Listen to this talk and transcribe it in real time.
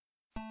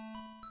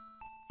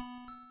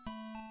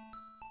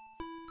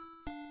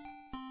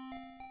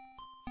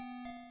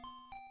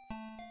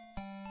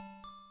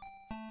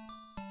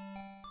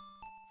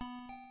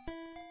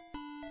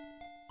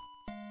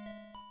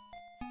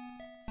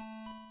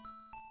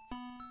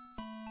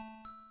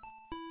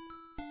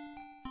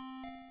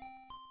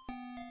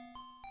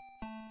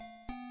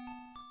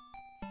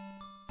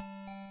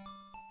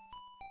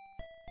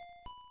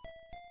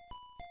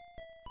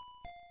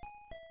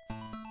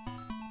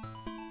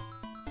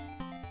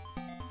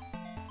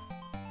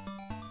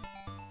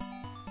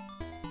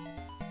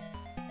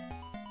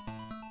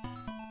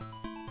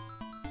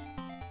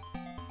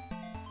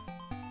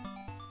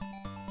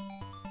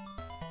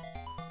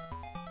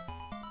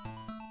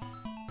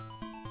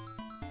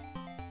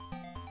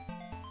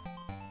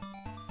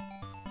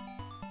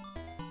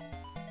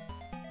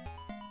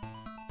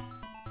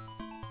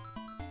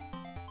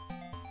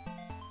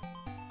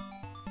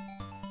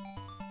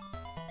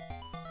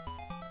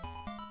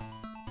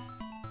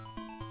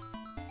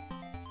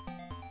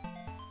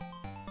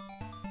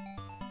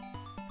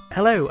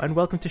Hello and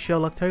welcome to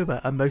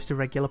Sherloctober, a most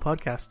irregular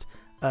podcast.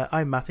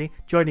 I'm Matty.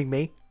 Joining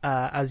me,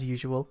 as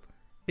usual,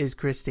 is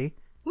Kristie.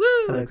 Woo!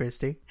 Hello,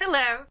 Kristie.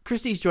 Hello.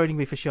 Kristie's joining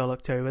me for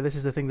Sherlocktober. This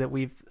is the thing that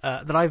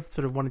that I've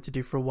sort of wanted to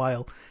do for a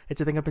while.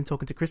 It's a thing I've been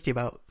talking to Kristie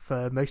about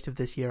for most of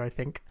this year, I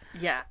think.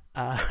 Yeah.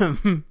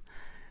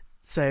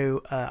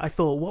 So I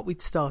thought what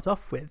we'd start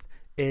off with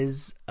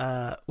is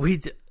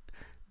we'd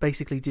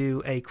basically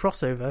do a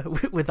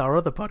crossover with our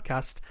other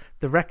podcast,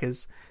 The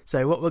Wreckers.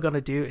 So what we're going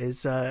to do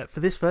is, for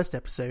this first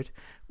episode,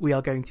 we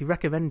are going to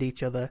recommend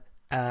each other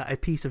a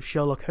piece of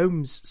Sherlock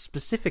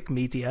Holmes-specific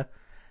media,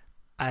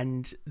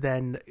 and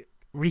then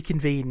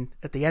reconvene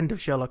at the end of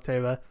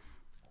Sherlocktober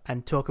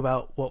and talk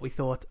about what we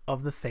thought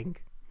of the thing.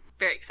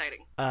 Very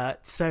exciting.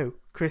 So,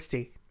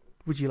 Kristie,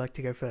 would you like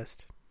to go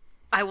first?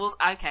 I will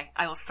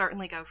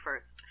certainly go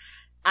first.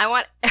 I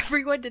want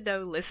everyone to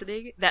know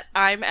listening that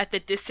I'm at the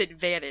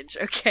disadvantage,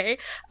 okay?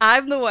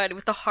 I'm the one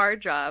with the hard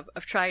job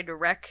of trying to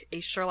wreck a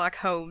Sherlock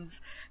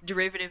Holmes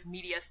derivative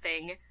media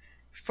thing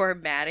for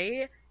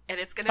Matty, and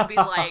it's gonna be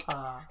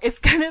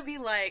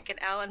like an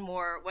Alan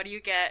Moore, what do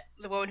you get,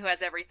 the woman who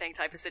has everything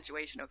type of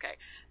situation, okay?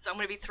 So I'm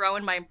gonna be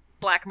throwing my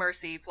Black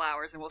Mercy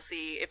flowers and we'll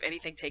see if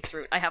anything takes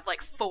root. I have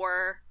like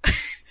 4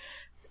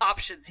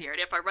 options here,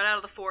 and if I run out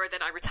of the 4,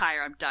 then I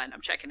retire, I'm done,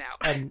 I'm checking out.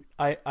 And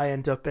I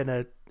end up in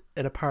a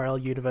parallel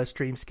universe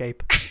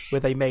dreamscape where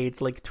they made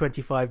like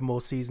 25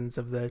 more seasons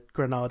of the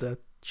Granada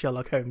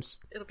Sherlock Holmes.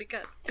 It'll be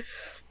good.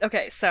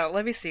 Okay, so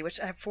let me see.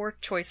 I have 4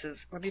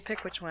 choices. Let me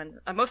pick which one.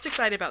 I'm most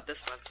excited about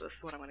this one, so this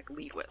is what I'm going to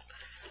lead with.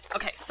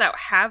 Okay, so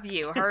have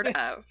you heard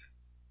of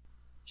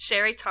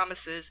Sherry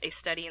Thomas's A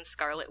Study in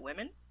Scarlet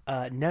Women?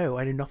 No,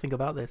 I knew nothing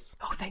about this.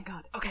 Oh, thank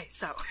God. Okay,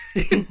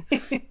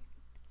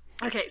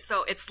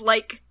 so it's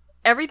like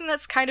everything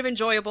that's kind of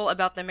enjoyable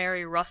about the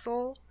Mary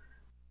Russell,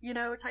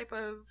 type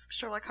of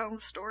Sherlock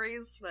Holmes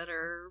stories that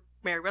are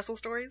Mary Russell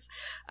stories.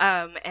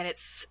 And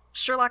it's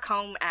Sherlock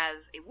Holmes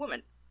as a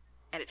woman.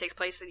 And it takes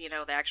place in,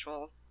 the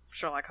actual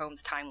Sherlock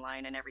Holmes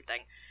timeline and everything.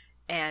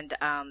 And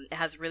it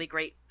has a really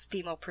great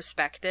female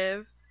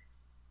perspective.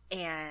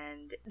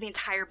 And the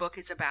entire book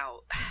is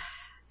about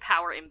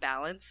power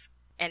imbalance.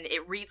 And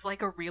it reads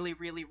like a really,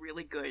 really,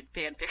 really good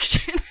fan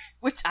fiction.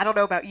 Which, I don't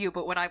know about you,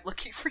 but when I'm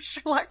looking for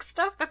Sherlock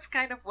stuff, that's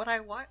kind of what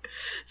I want.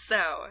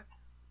 So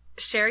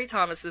Sherry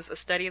Thomas's A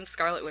Study in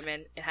Scarlet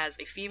Women. It has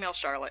a female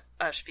Charlotte.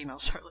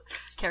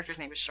 Character's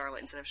name is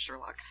Charlotte instead of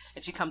Sherlock.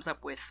 And she comes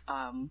up with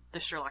the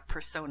Sherlock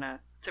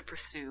persona to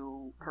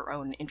pursue her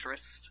own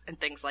interests and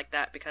things like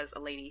that, because a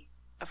lady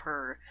of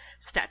her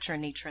stature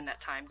and nature in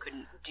that time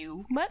couldn't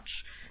do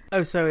much.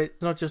 Oh, so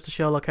it's not just a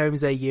Sherlock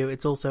Holmes-AU,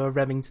 it's also a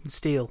Remington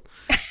Steele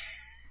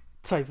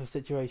type of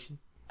situation.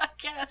 I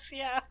guess,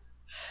 yeah.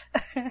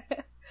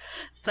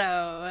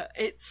 So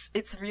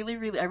it's really,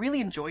 really, I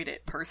really enjoyed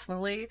it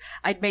personally.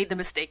 I'd made the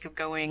mistake of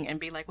going and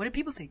being like, what do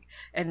people think?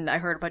 And I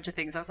heard a bunch of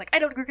things. I was like, I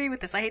don't agree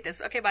with this. I hate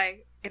this. Okay, bye,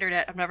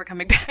 internet. I'm never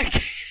coming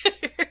back.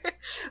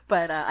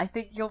 But I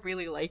think you'll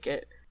really like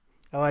it.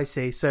 Oh, I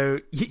see. So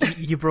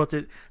you brought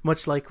it,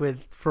 much like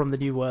with From the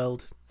New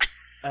World.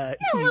 Yeah,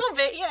 a little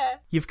bit, yeah.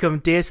 You've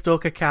come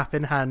Deerstalker cap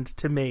in hand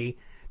to me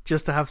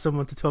just to have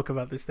someone to talk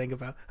about this thing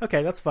about.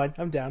 Okay, that's fine.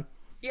 I'm down.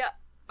 Yeah,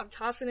 I'm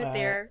tossing it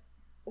there.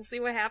 We'll see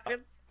what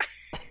happens.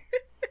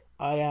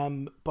 I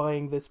am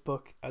buying this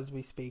book as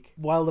we speak,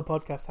 while the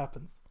podcast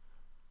happens.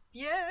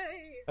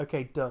 Yay!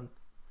 Okay, done.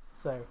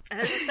 So, and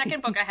there's a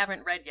second book I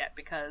haven't read yet,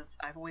 because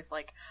I'm always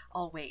like,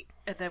 I'll wait,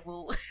 and then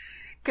we'll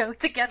go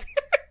together.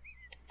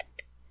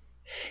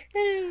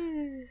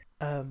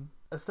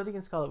 A Study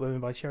in Scarlet Women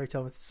by Sherry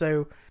Thomas.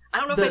 So, I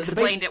don't know if I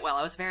explained it well.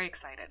 I was very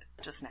excited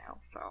just now,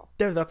 so.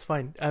 No, that's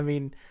fine. I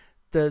mean,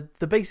 the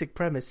basic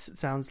premise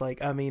sounds like,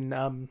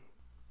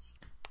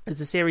 there's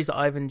a series that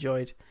I've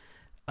enjoyed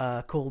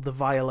called the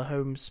Viola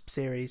Holmes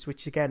series,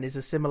 which again is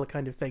a similar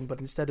kind of thing, but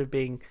instead of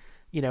being,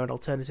 an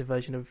alternative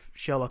version of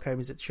Sherlock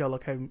Holmes, it's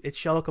Sherlock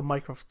and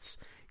Mycroft's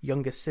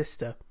younger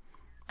sister.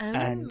 Oh.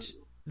 And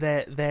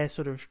they're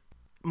sort of,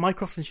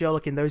 Mycroft and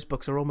Sherlock in those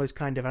books are almost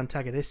kind of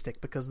antagonistic,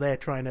 because they're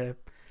trying to,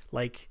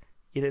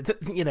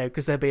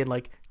 because they're being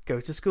like, go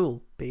to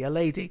school, be a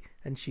lady,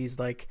 and she's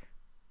like,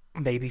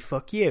 maybe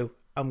fuck you,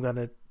 I'm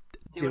gonna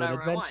do an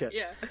adventure.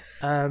 Yeah.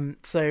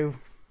 So.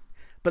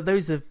 But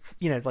those are,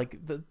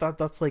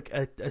 that's like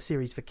a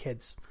series for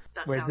kids.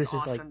 That whereas sounds this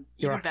awesome. is like Even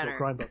your actual better.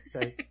 crime book. So,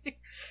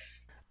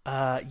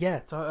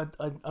 so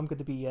I'm going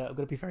to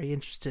be very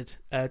interested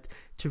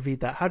to read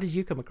that. How did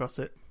you come across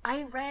it?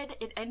 I read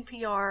an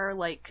NPR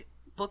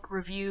book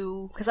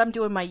review, because I'm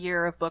doing my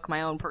year of book,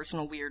 my own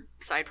personal weird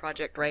side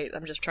project. Right,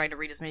 I'm just trying to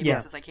read as many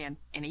books as I can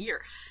in a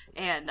year,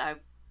 and I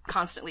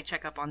constantly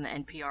check up on the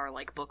NPR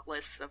book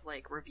lists of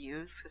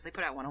reviews, because they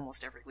put out one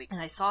almost every week.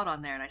 And I saw it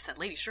on there and I said,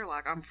 Lady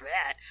Sherlock, I'm for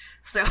that.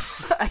 So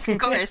I can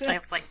go ahead and I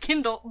was like,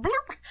 Kindle,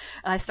 blurp.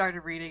 And I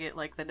started reading it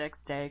the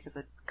next day, because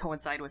it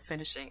coincided with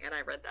finishing, and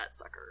I read that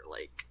sucker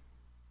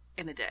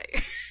in a day.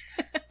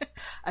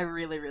 I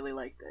really, really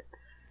liked it.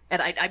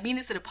 And I mean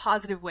this in a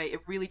positive way.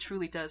 It really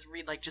truly does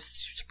read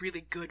just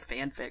really good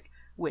fanfic,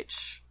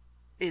 which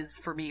is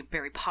for me a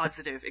very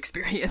positive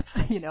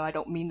experience. You know, I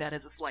don't mean that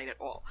as a slight at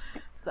all.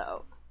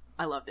 So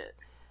I loved it.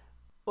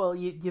 Well,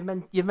 you've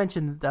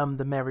mentioned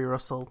the Mary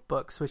Russell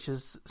books, which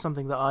is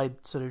something that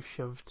I'd sort of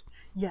shoved.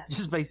 Yes.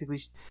 Just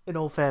basically, in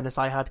all fairness,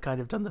 I had kind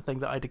of done the thing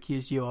that I'd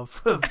accused you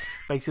of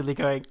basically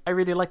going, I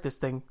really like this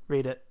thing,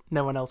 read it,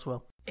 no one else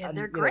will. And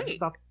they're great.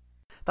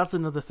 That's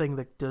another thing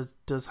that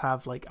does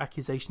have, like,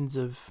 accusations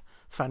of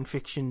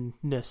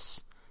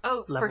fanfiction-ness.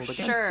 Oh, for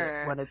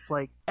sure. When it's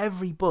like,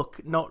 every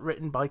book not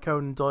written by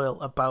Conan Doyle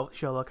about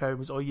Sherlock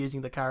Holmes or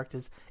using the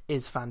characters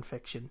is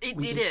fanfiction. It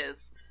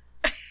is.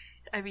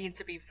 I mean,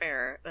 to be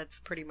fair,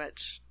 that's pretty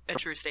much a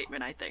true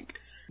statement, I think.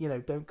 You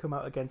know, don't come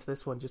out against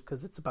this one just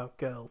because it's about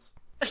girls.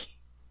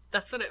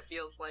 That's what it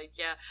feels like,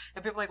 yeah.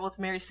 And people are like, well, it's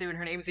Mary Sue and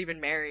her name's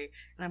even Mary.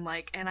 And I'm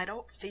like, and I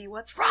don't see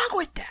what's wrong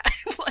with that.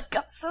 Like,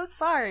 I'm so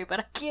sorry, but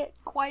I can't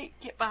quite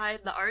get behind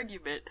the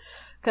argument.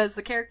 Because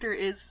the character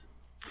is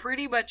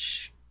pretty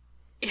much,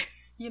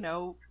 you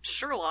know,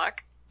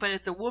 Sherlock, but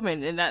it's a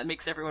woman, and that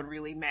makes everyone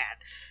really mad.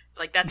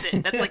 Like, that's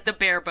it. That's like the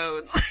bare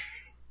bones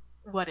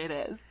what it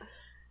is.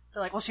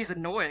 They're like, well, she's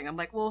annoying. I'm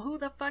like, well, who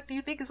the fuck do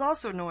you think is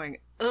also annoying?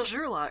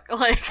 Sherlock.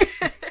 Like,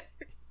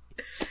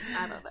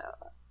 I don't know.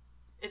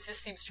 It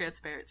just seems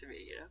transparent to me,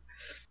 you know?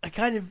 I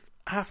kind of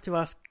have to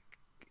ask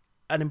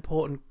an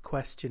important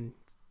question,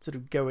 sort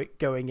of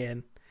going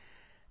in.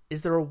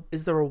 Is there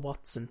a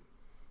Watson?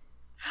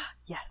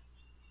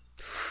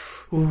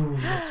 Yes. Ooh,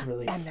 that's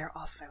really... And they're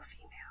also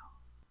female.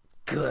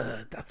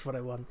 Good, that's what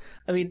I want.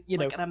 I mean, you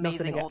like know... an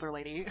amazing older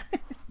lady.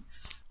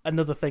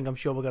 Another thing I'm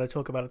sure we're going to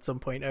talk about at some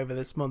point over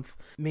this month.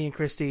 Me and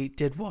Kristie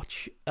did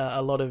watch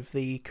a lot of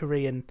the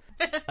Korean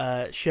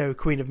show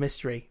Queen of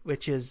Mystery,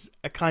 which is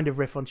a kind of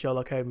riff on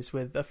Sherlock Holmes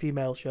with a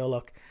female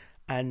Sherlock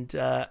and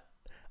a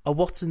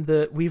Watson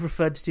that we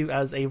referred to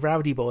as a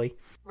rowdy boy.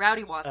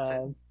 Rowdy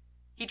Watson.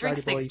 He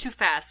drinks things too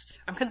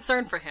fast. I'm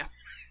concerned for him.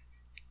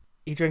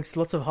 He drinks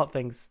lots of hot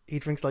things. He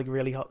drinks like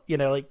really hot, you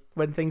know, like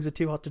when things are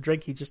too hot to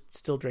drink, he just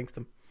still drinks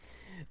them.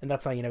 And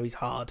that's how you know he's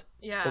hard.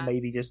 Yeah. Or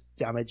maybe just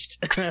damaged.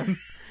 There's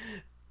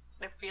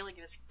no feeling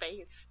in his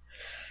face.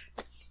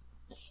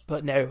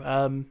 But no,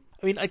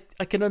 I mean,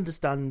 I can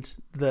understand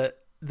that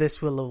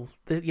this will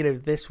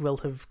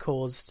have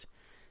caused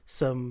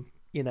some,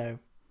 you know,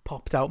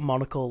 popped out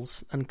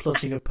monocles and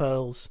clutching of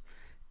pearls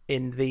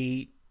in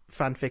the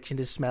fanfiction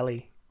is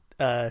smelly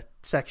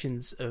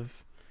sections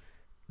of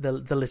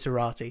the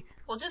literati.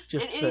 Well,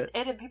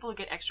 and people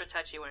get extra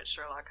touchy when it's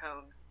Sherlock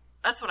Holmes.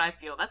 That's what I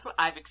feel. That's what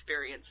I've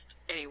experienced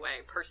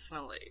anyway,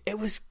 personally. It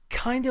was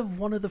kind of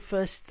one of the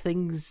first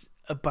things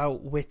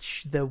about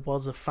which there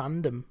was a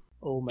fandom,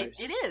 almost.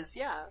 It is,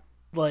 yeah.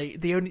 Like,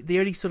 the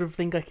only sort of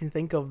thing I can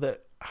think of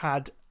that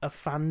had a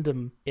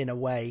fandom in a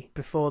way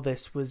before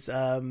this was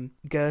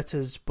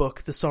Goethe's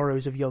book, The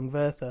Sorrows of Young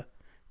Werther,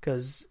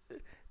 because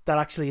that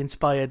actually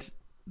inspired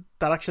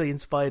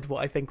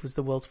what I think was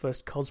the world's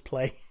first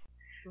cosplay.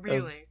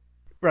 Really?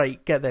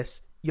 Right, get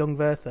this. Young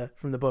Werther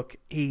from the book,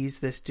 he's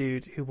this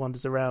dude who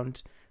wanders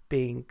around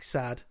being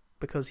sad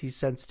because he's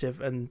sensitive,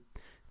 and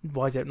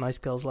why don't nice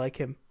girls like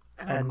him?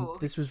 Cool.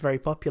 This was very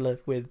popular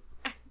with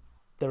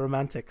the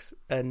Romantics,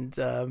 and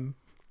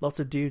lots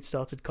of dudes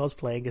started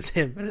cosplaying as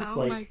him, and it's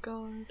my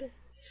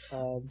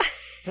god.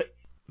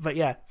 But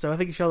yeah, so I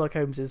think Sherlock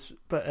Holmes is,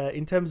 but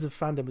in terms of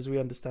fandom as we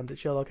understand it,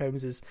 Sherlock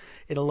Holmes is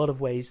in a lot of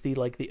ways the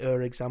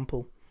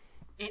example.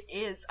 It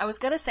is. I was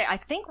gonna say, I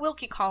think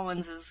Wilkie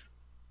Collins'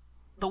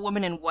 The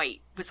Woman in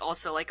White was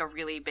also like a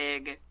really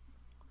big,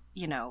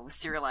 you know,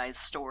 serialized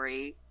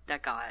story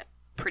that got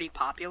pretty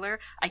popular.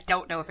 I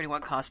don't know if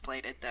anyone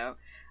cosplayed it though.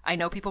 I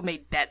know people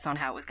made bets on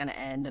how it was going to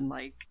end, and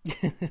like,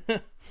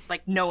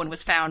 like no one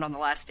was found on the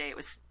last day it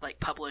was like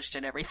published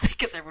and everything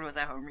because everyone was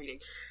at home reading.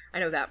 I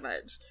know that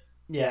much.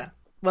 Yeah.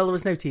 Well, there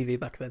was no TV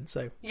back then,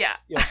 so yeah,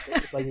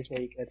 it's like it's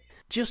very good.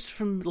 Just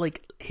from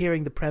like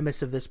hearing the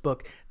premise of this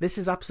book, this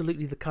is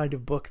absolutely the kind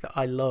of book that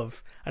I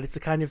love, and it's the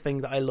kind of thing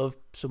that I love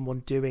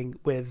someone doing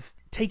with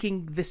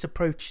taking this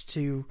approach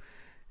to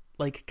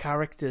like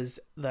characters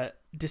that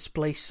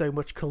displace so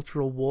much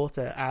cultural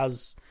water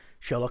as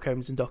Sherlock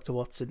Holmes and Dr.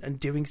 Watson, and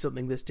doing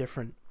something that's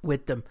different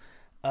with them.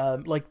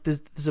 Like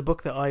there's a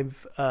book that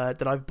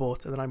I've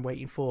bought and that I'm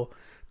waiting for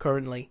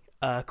currently.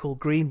 Called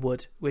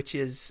Greenwood, which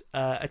is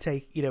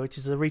which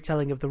is a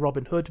retelling of the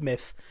Robin Hood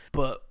myth,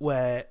 but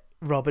where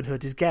Robin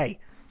Hood is gay.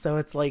 So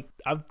it's like,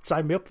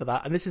 sign me up for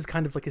that. And this is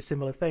kind of like a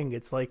similar thing.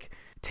 It's like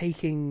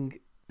taking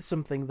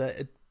something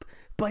that,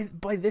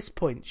 by this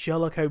point,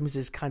 Sherlock Holmes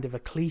is kind of a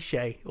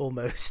cliche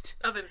almost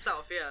of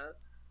himself. Yeah.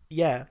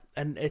 Yeah,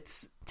 and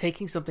it's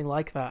taking something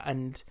like that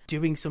and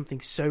doing something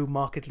so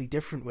markedly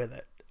different with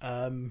it.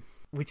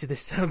 Which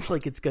this sounds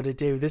like it's going to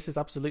do. This is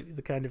absolutely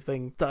the kind of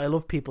thing that I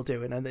love people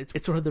doing, and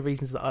it's one of the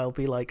reasons that I'll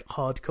be like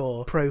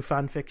hardcore pro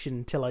fan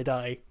fiction till I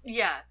die.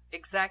 Yeah,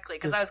 exactly.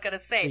 Because I was going to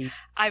say,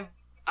 I've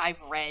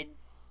read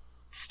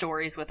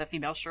stories with a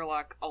female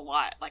Sherlock a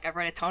lot. Like, I've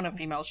read a ton of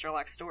female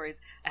Sherlock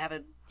stories. I have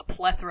a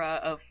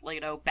plethora of, like,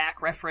 you know,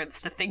 back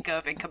reference to think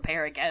of and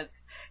compare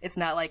against. It's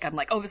not like I'm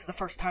like, oh, this is the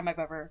first time I've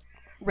ever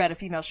read a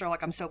female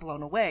Sherlock, I'm so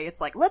blown away. It's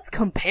like, let's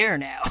compare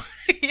now.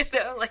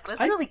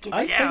 Let's really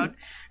get down.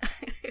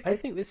 I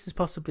think this is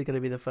possibly going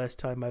to be the first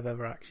time I've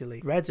ever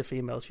actually read a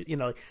female,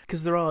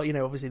 because there are,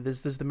 obviously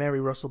there's the Mary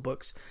Russell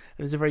books,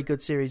 and there's a very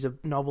good series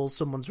of novels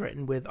someone's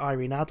written with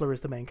Irene Adler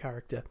as the main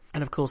character,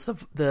 and of course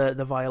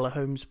the Viola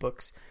Holmes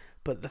books.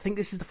 But I think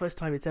this is the first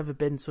time it's ever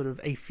been sort of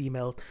a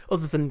female,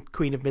 other than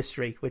Queen of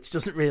Mystery, which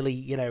doesn't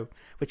really,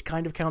 which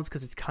kind of counts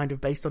because it's kind of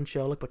based on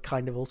Sherlock, but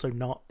kind of also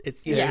not.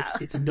 It's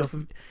it's enough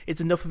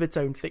of its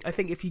own thing. I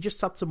think if you just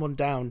sat someone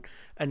down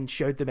and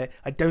showed them it,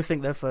 I don't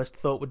think their first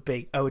thought would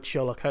be, oh, it's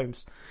Sherlock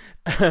Holmes.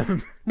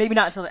 Maybe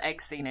not until the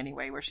egg scene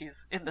anyway, where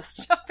she's in the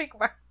shopping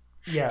mart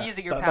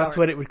using her power. That's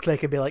when it would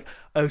click and be like,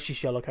 oh, she's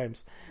Sherlock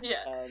Holmes.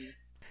 Yeah.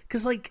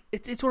 Because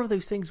it's one of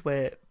those things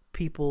where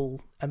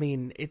people,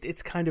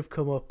 it's kind of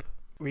come up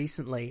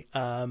recently.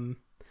 One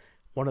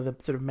of the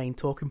sort of main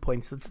talking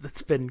points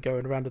that's been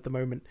going around at the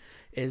moment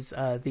is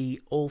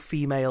the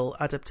all-female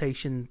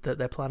adaptation that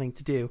they're planning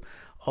to do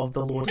of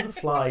The Lord of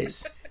the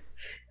Flies.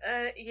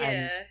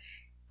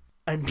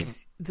 And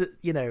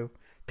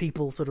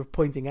people sort of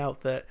pointing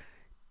out that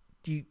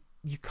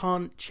you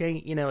can't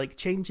change,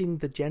 changing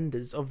the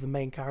genders of the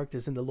main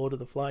characters in The Lord of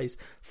the Flies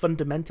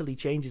fundamentally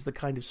changes the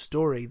kind of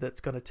story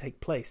that's going to take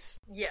place.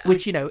 Yeah.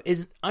 Which,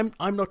 is, I'm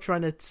not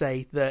trying to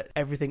say that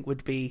everything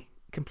would be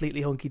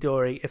completely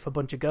hunky-dory if a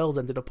bunch of girls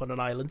ended up on an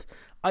island.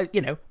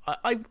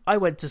 I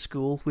went to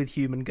school with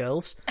human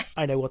girls.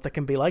 I know what that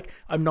can be like.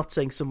 I'm not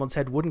saying someone's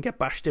head wouldn't get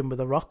bashed in with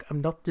a rock.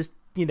 I'm not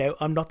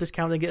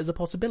discounting it as a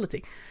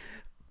possibility.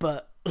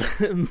 But...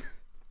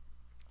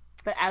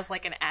 But as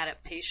an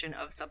adaptation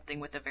of something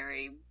with a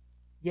very,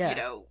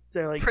 so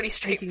pretty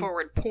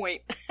straightforward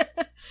point.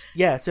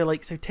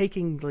 so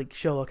taking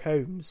Sherlock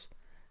Holmes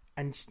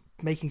and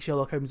making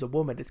Sherlock Holmes a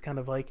woman, it's kind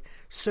of like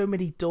so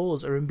many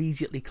doors are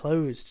immediately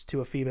closed to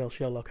a female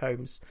Sherlock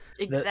Holmes.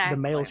 Exactly.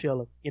 The male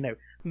Sherlock,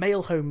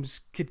 male Holmes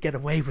could get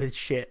away with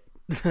shit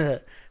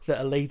that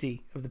a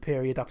lady of the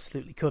period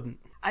absolutely couldn't.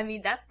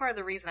 That's part of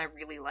the reason I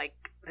really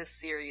like this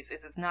series,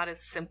 is it's not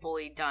as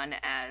simply done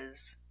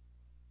as...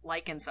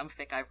 like in some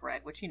fic I've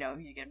read, which, you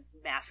get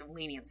massive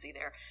leniency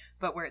there,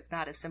 but where it's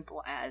not as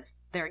simple as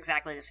they're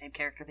exactly the same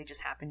character, they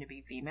just happen to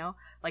be female.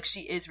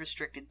 She is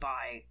restricted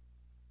by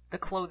the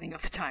clothing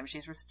of the time,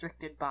 she's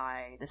restricted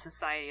by the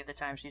society of the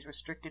time, she's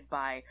restricted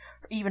by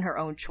even her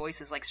own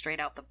choices, straight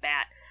out the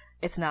bat.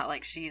 It's not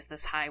like she's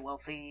this high,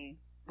 wealthy,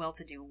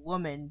 well-to-do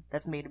woman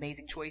that's made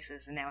amazing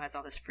choices and now has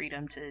all this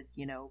freedom to,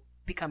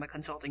 become a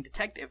consulting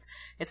detective.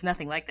 It's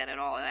nothing like that at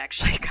all.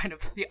 Actually, kind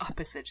of the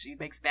opposite. She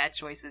makes bad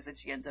choices and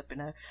she ends up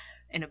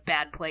in a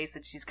bad place,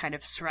 and she's kind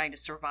of trying to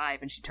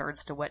survive, and she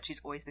turns to what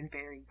she's always been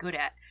very good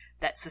at,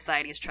 that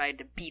society has tried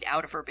to beat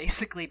out of her,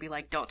 basically. Be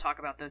like, don't talk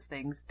about those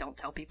things, don't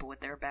tell people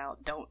what they're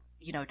about, don't,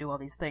 do all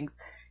these things.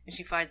 And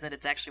she finds that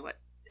it's actually what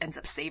ends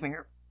up saving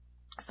her.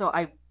 So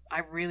I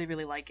really,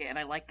 really like it, and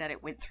I like that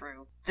it went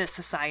through the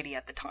society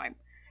at the time.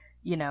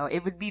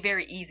 It would be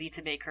very easy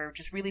to make her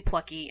just really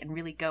plucky and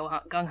really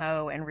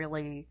gung-ho and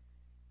really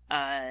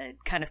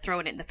kind of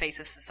throwing it in the face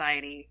of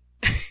society.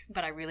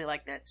 But I really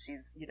like that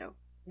she's,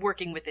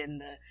 working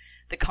within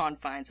the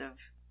confines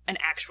of an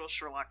actual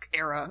Sherlock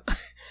era.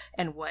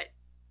 And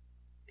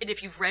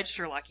if you've read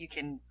Sherlock, you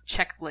can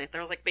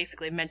there's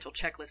basically a mental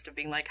checklist of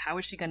being like, how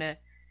is she going to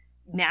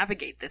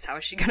navigate this? How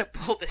is she going to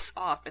pull this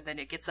off? And then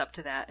it gets up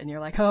to that, and you're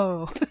like,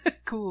 oh,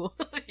 cool.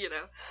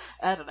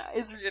 I don't know.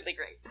 It's really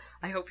great.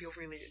 I hope you'll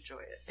really enjoy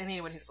it. And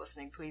anyone who's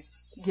listening,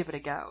 please give it a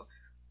go.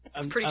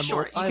 It's pretty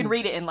short. You can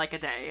read it in a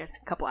day,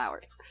 a couple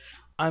hours.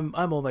 I'm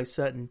almost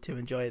certain to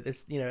enjoy it.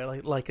 This,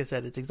 like I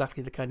said, it's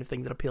exactly the kind of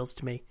thing that appeals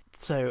to me.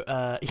 So,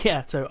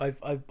 so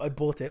I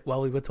bought it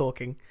while we were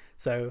talking.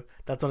 So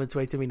that's on its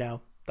way to me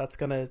now. That's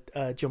gonna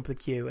jump the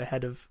queue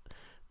ahead of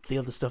the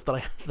other stuff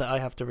that I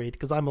have to read,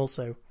 because I'm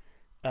also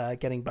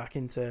getting back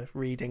into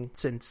reading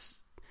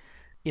since,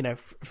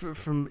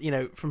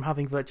 from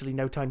having virtually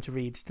no time to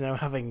read to now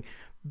having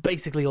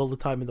basically all the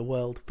time in the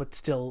world, but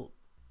still,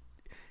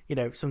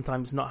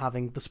 sometimes not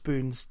having the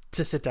spoons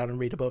to sit down and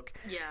read a book.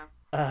 Yeah.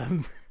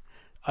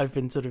 I've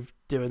been sort of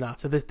doing that.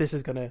 So this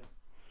is gonna.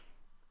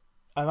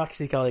 I'm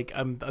actually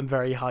I'm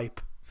very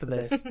hype for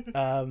this.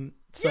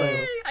 So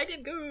yay, I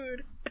did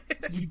good.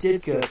 You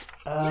did good.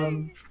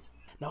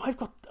 Now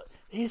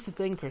here's the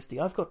thing,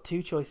 Kristie. I've got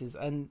two choices,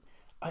 and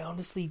I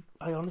honestly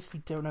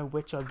don't know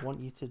which I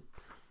want you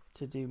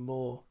to do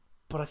more,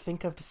 but I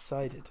think I've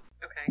decided.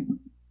 Okay,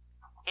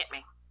 hit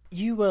me.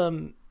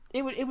 You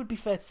it would be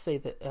fair to say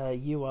that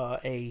you are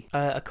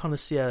a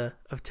connoisseur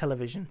of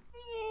television.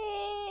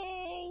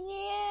 Yeah,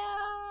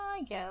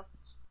 I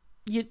guess.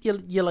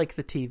 You like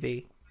the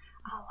TV.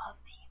 I love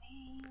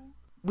TV.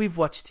 We've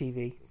watched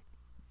TV.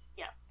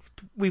 Yes.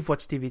 We've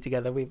watched TV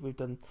together. We've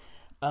done.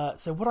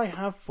 So what I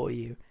have for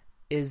you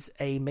is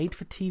a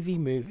made-for-TV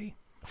movie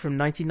from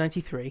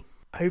 1993.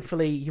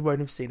 Hopefully you won't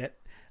have seen it,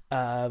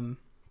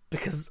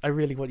 because I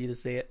really want you to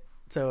see it.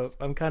 So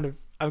I'm kind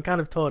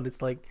of torn.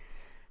 It's like,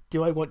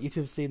 do I want you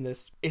to have seen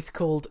this? It's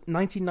called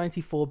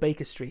 1994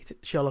 Baker Street,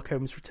 Sherlock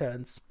Holmes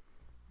Returns.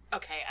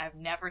 Okay, I've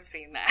never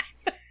seen that.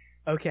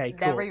 Okay,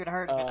 cool. Never even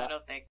heard of it, I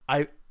don't think.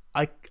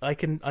 I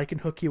can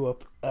hook you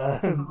up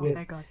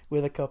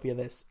with a copy of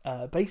this.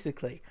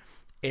 Basically,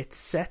 it's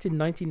set in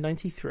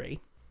 1993.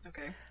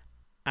 Okay.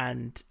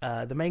 And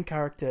the main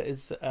character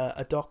is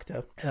a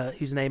doctor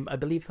whose name, I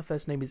believe her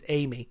first name is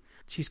Amy.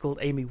 She's called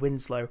Amy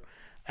Winslow,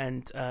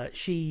 and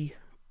she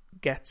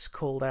gets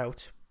called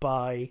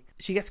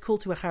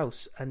to a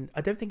house, and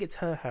I don't think it's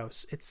her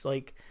house. It's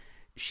like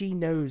she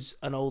knows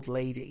an old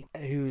lady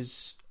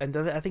and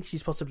I think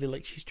she's possibly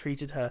like she's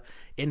treated her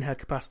in her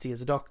capacity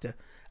as a doctor,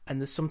 and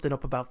there's something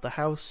up about the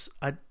house.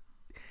 I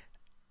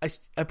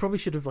probably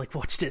should have like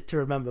watched it to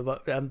remember,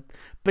 but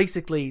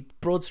basically,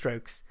 broad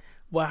strokes,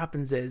 what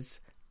happens is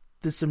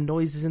there's some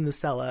noises in the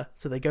cellar,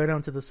 so they go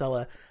down to the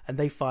cellar and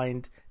they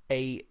find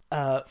a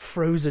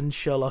frozen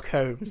Sherlock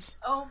Holmes.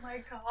 Oh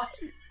my god.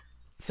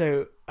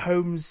 So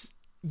Holmes,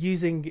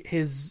 using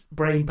his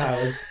brain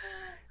powers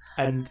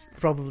and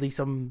probably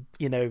some,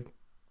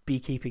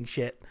 beekeeping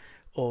shit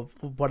or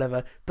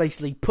whatever,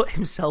 basically put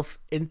himself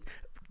in...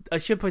 I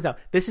should point out,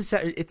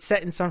 it's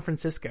set in San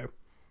Francisco.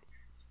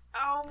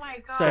 Oh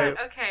my god, so,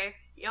 okay.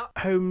 Yep.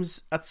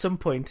 Holmes, at some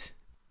point...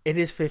 It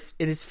is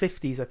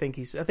 50s, I think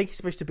he's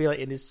supposed to be like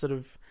in his sort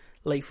of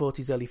late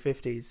 40s, early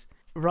 50s.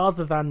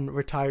 Rather than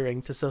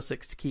retiring to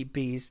Sussex to keep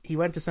bees, he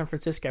went to San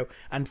Francisco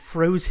and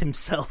froze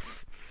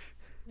himself.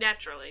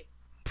 Naturally.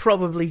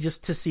 Probably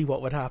just to see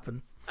what would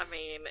happen. I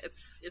mean,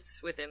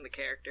 it's within the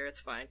character,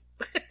 it's fine.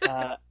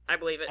 I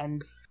believe it.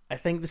 And I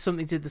think there's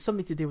something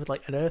to do with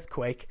like an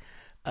earthquake.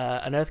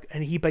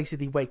 And he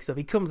basically wakes up.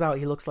 He comes out,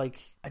 he looks like,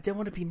 I don't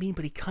want to be mean,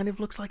 but he kind of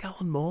looks like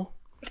Alan Moore.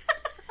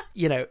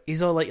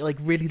 He's all like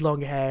really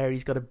long hair.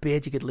 He's got a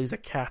beard you could lose a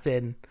cat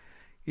in.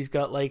 He's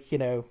got like,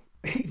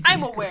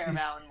 I'm aware of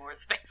Alan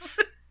Moore's face.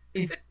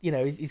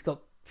 He's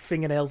got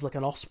fingernails like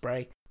an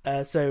osprey.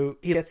 So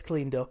he gets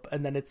cleaned up,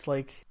 and then it's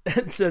like,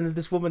 and so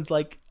this woman's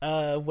like,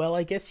 well,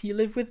 I guess you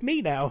live with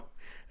me now,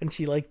 and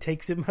she like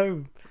takes him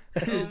home.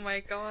 Oh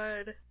my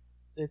god.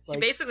 She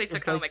basically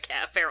took home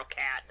a feral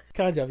cat.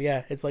 Kind of,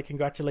 yeah. It's like,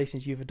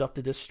 congratulations, you've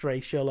adopted a stray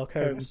Sherlock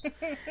Holmes.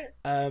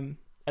 And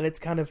it's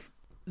kind of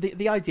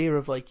the idea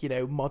of like,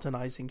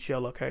 modernizing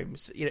Sherlock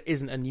Holmes,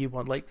 isn't a new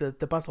one. Like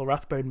the Basil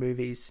Rathbone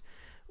movies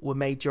were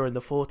made during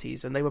the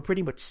 40s, and they were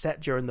pretty much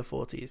set during the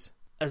 40s,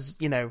 as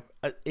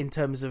in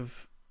terms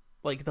of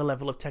like the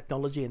level of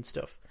technology and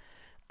stuff.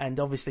 And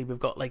obviously we've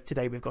got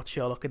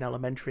Sherlock in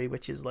Elementary,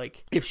 which is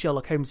like, if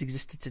Sherlock Holmes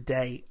existed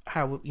today,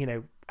 how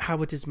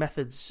would his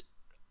methods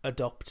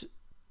adopt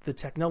the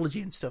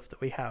technology and stuff that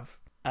we have?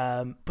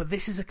 But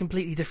this is a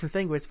completely different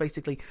thing, where it's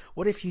basically,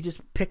 what if you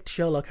just picked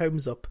Sherlock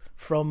Holmes up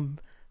from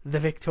the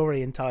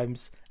Victorian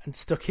times and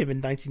stuck him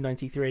in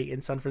 1993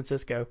 in San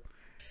Francisco?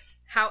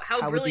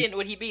 How brilliant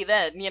would he be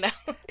then,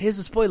 Here's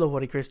a spoiler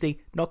warning, Kristie.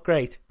 Not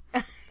great.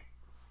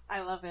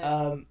 I love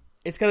it.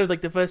 It's kind of like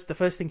the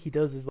first thing he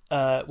does is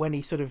when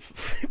he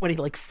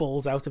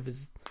falls out of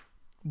his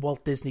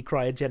Walt Disney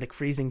cryogenic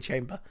freezing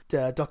chamber.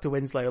 Dr.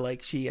 Winslow,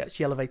 like, she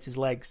elevates his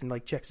legs and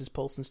like checks his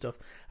pulse and stuff,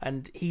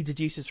 and he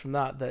deduces from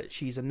that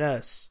she's a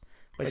nurse.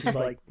 But she's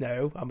like,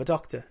 no, I'm a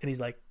doctor. And he's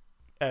like,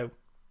 oh,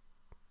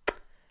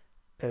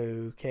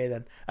 okay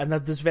then. And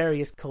then there's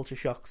various culture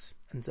shocks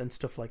and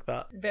stuff like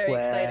that. Very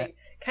exciting.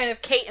 Kind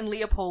of Kate and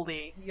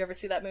Leopold-y. You ever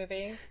see that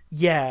movie?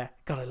 Yeah.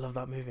 God, I love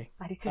that movie.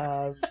 I do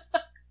too.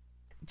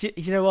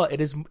 You know what?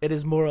 It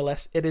is more or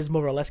less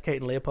Kate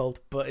and Leopold,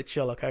 but it's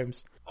Sherlock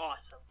Holmes.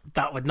 Awesome.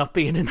 That would not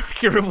be an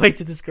inaccurate way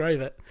to describe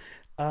it.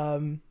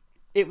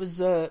 It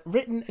was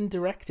written and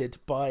directed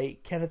by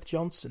Kenneth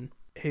Johnson,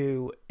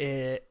 who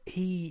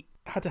he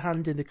had a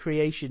hand in the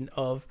creation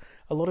of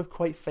a lot of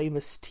quite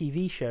famous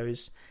TV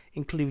shows,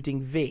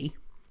 including V,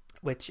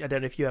 which I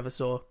don't know if you ever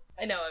saw.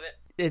 I know of it.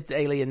 It's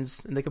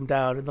aliens, and they come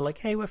down, and they're like,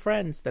 hey, we're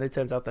friends. Then it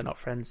turns out they're not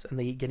friends, and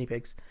they eat guinea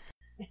pigs.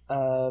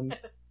 I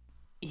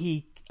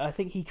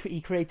think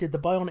he created The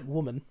Bionic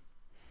Woman.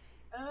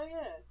 Oh,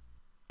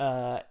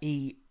 yeah.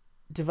 He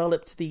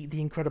developed the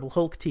Incredible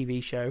Hulk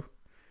TV show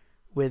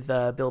with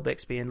Bill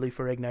Bixby and Lou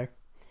Ferrigno.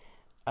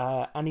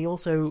 And he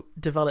also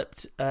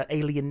developed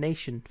Alien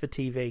Nation for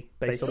TV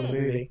based on the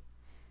movie.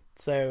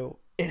 So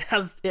it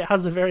has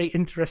a very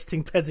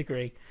interesting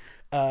pedigree.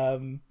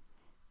 It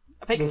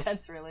makes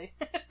sense, really.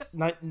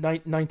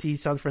 90s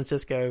San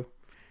Francisco,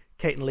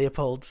 Kate and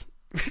Leopold,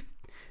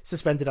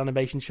 suspended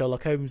animation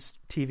Sherlock Holmes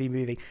TV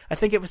movie. I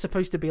think it was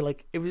supposed to be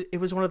like, it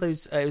was one of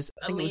those. I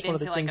think it was one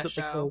of the things that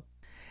they call.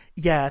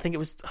 Yeah, I think it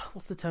was.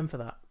 What's the term for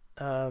that?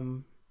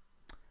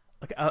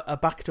 Like a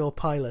backdoor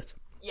pilot.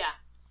 Yeah.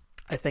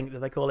 I think that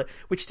they call it,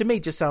 which to me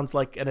just sounds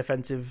like an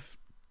offensive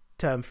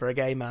term for a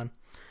gay man.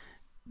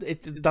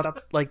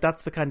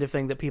 That's the kind of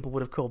thing that people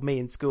would have called me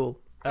in school.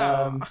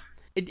 But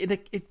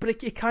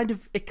it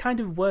kind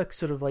of works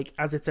sort of like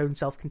as its own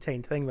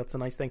self-contained thing. That's a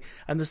nice thing.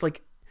 And there's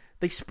like,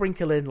 they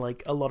sprinkle in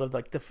like a lot of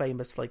like the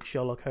famous like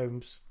Sherlock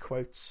Holmes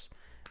quotes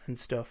and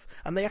stuff,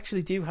 and they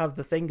actually do have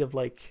the thing of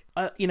like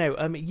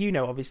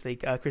obviously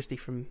Kristie,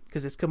 from,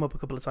 because it's come up a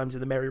couple of times in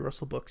the Mary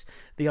Russell books,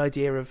 the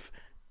idea of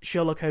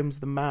Sherlock Holmes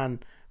the man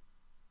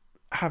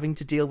having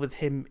to deal with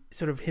him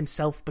sort of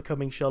himself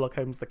becoming Sherlock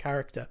Holmes the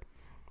character.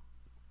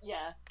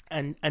 Yeah.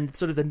 And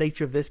sort of the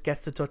nature of this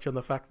gets to touch on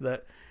the fact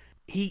that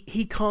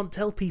he can't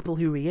tell people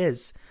who he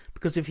is,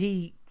 because if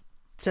he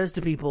says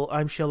to people,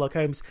 "I'm Sherlock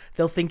Holmes,"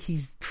 they'll think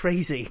he's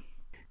crazy.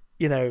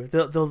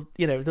 They'll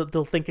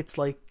think it's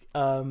like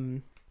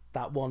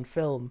that one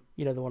film.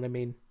 You know the one I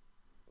mean.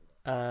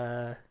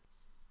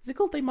 Is it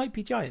called They Might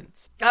Be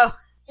Giants? Oh,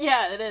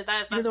 yeah, it is.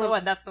 That's the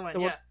one. That's the one.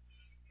 Yeah.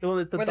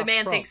 Where the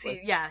man thinks he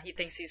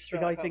thinks he's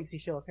Sherlock Holmes. The guy thinks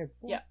he's Sherlock Holmes.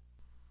 Yeah.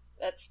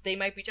 That's They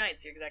Might Be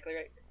Giants. You're exactly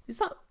right. Is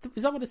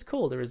that what it's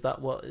called, or is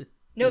that what?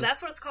 No,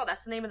 that's what it's called.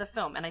 That's the name of the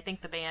film, and I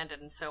think the band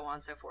and so on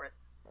and so forth.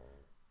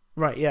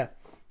 Right. Yeah.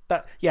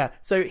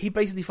 So he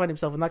basically finds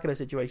himself in that kind of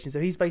situation. So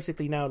he's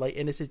basically now like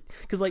in a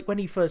because like when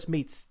he first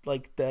meets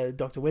like the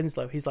Dr.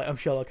 Winslow, he's like, "I'm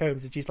Sherlock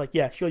Holmes," and she's like,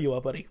 "Yeah, sure you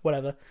are, buddy.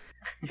 Whatever."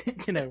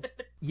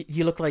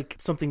 You look like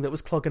something that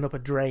was clogging up a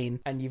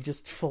drain, and you've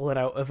just fallen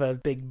out of a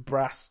big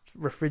brass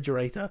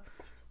refrigerator.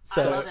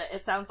 So, I love it.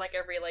 It sounds like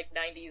every like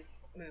 90s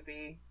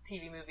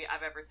TV movie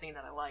I've ever seen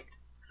that I liked.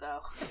 So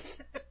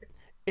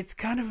it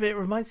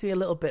reminds me a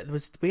little bit.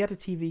 We had a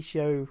TV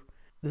show.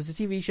 There was a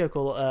TV show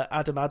called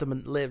Adam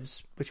Adamant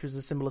Lives, which was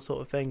a similar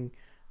sort of thing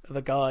of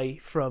a guy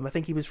from, I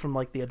think he was from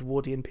like the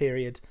Edwardian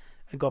period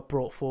and got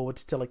brought forward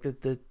to like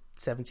the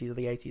 70s or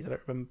the 80s. I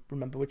don't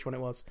remember which one it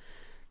was.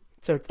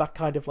 So it's that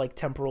kind of like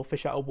temporal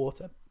fish out of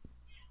water.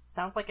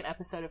 Sounds like an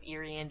episode of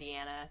Erie,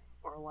 Indiana,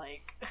 or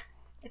like...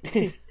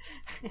 It's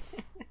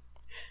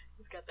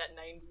got that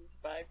 90s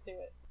vibe to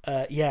it.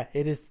 Yeah,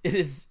 it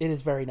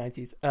is very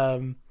 90s.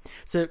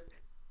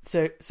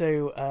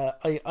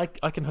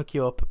 I can hook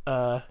you up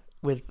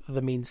with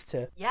the means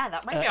to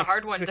that might be a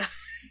hard one to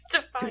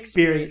find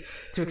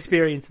to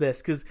experience this,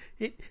 because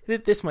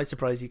this might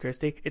surprise you,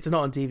 Kristie. It's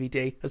not on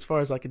DVD as far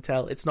as I can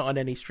tell. It's not on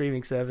any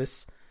streaming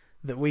service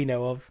that we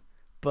know of,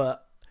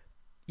 but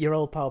your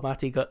old pal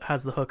Matty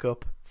has the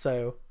hookup,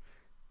 so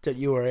don't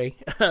you worry.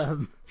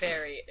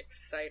 Very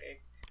exciting.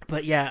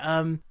 But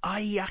yeah, I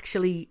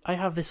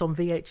have this on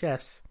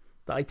VHS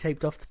that I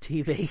taped off the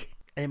TV,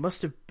 and it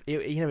must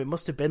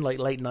have been like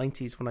late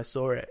 90s when I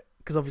saw it.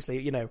 Because obviously,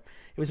 it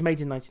was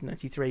made in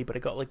 1993, but it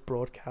got like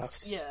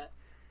broadcast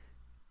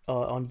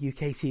on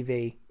UK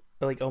TV.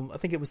 Like I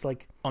think it was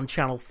like on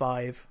Channel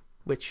 5,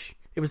 which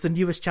it was the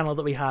newest channel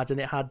that we had, and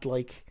it had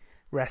like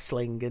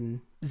wrestling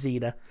and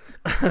Xena.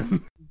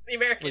 The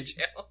American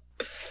channel.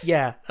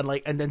 Yeah,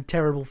 and then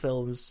terrible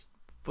films,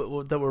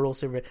 but that were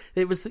also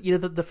it was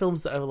the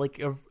films that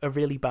are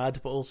really bad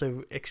but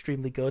also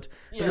extremely good.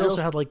 But it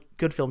also had like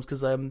good films,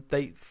 because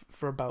they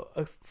for about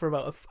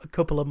a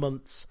couple of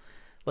months,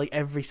 like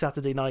every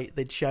Saturday night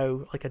they'd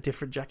show like a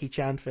different Jackie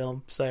Chan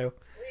film. So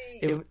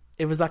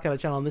it was that kind of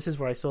channel, and this is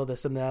where I saw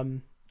this,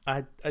 and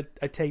I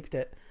taped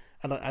it,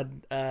 and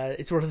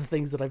it's one of the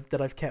things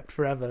that I've kept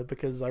forever,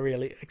 because I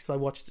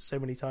watched it so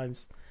many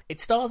times.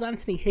 It stars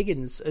Anthony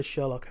Higgins as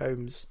Sherlock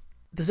Holmes.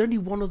 There's only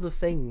one other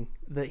thing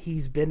that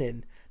he's been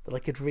in that I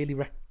could really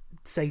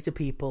say to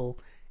people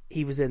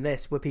he was in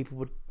this, where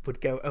people would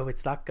go, "Oh,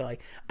 it's that guy,"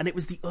 and it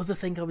was the other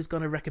thing I was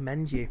going to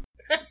recommend you.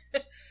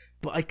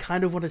 But I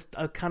kind of want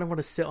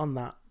to sit on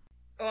that.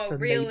 Oh,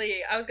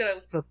 really? I was going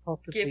to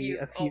give you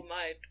all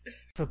mine.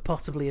 For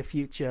possibly a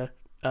future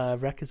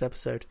Wreckers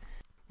episode.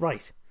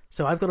 Right,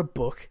 so I've got a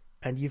book,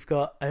 and you've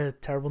got a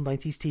terrible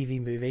 90s TV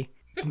movie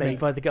made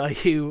by the guy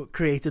who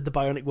created The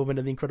Bionic Woman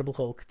and The Incredible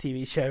Hulk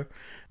TV show.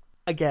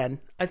 Again,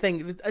 I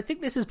think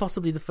this is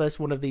possibly the first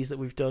one of these that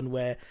we've done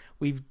where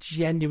we've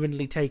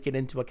genuinely taken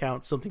into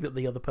account something that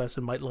the other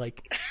person might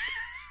like.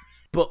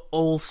 But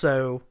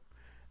also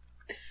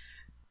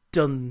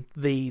done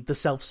the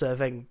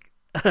self-serving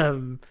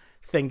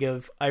thing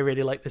of, I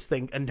really like this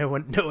thing and no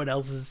one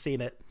else has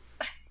seen it.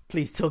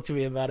 Please talk to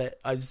me about it.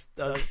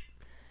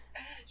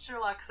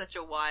 Sherlock's such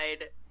a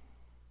wide,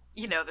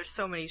 there's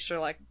so many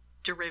Sherlock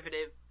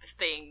derivative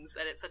things,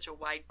 and it's such a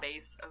wide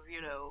base of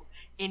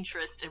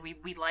interest, and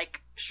we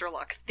like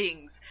Sherlock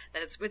things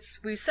that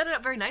we've set it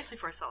up very nicely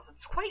for ourselves.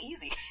 It's quite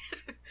easy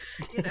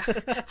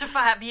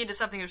to be into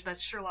something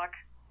that's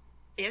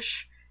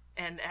Sherlock-ish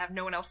and have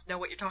no one else know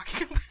what you're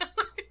talking about.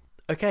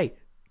 Okay,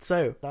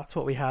 so that's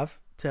what we have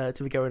to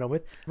be going on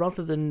with.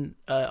 Rather than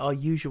our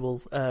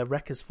usual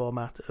Wreckers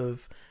format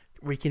of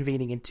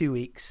reconvening in 2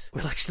 weeks,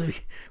 we'll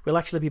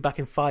actually be back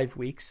in 5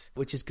 weeks,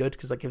 which is good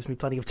because that gives me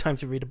plenty of time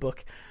to read a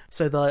book.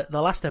 So the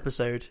last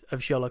episode of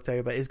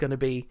Sherlocktober is going to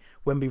be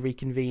when we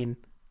reconvene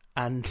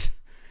and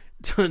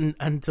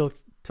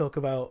talk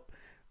about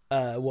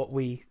what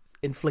we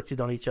inflicted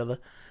on each other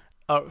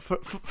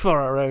for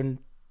our own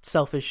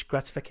selfish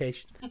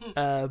gratification.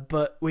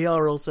 But we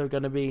are also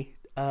going to be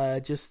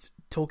just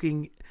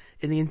talking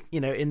in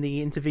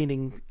the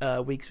intervening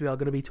weeks. We are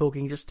going to be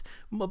talking just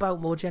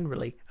about more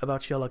generally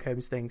about Sherlock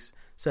Holmes things.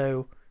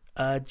 So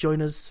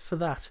join us for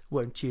that,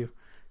 won't you?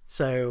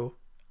 So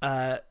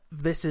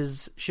this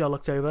is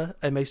Sherlocktober,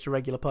 a most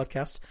irregular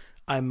podcast.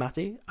 I'm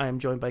Matty. I am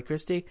joined by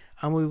Kristie,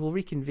 and we will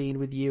reconvene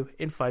with you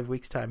in 5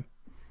 weeks' time.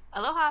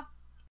 Aloha.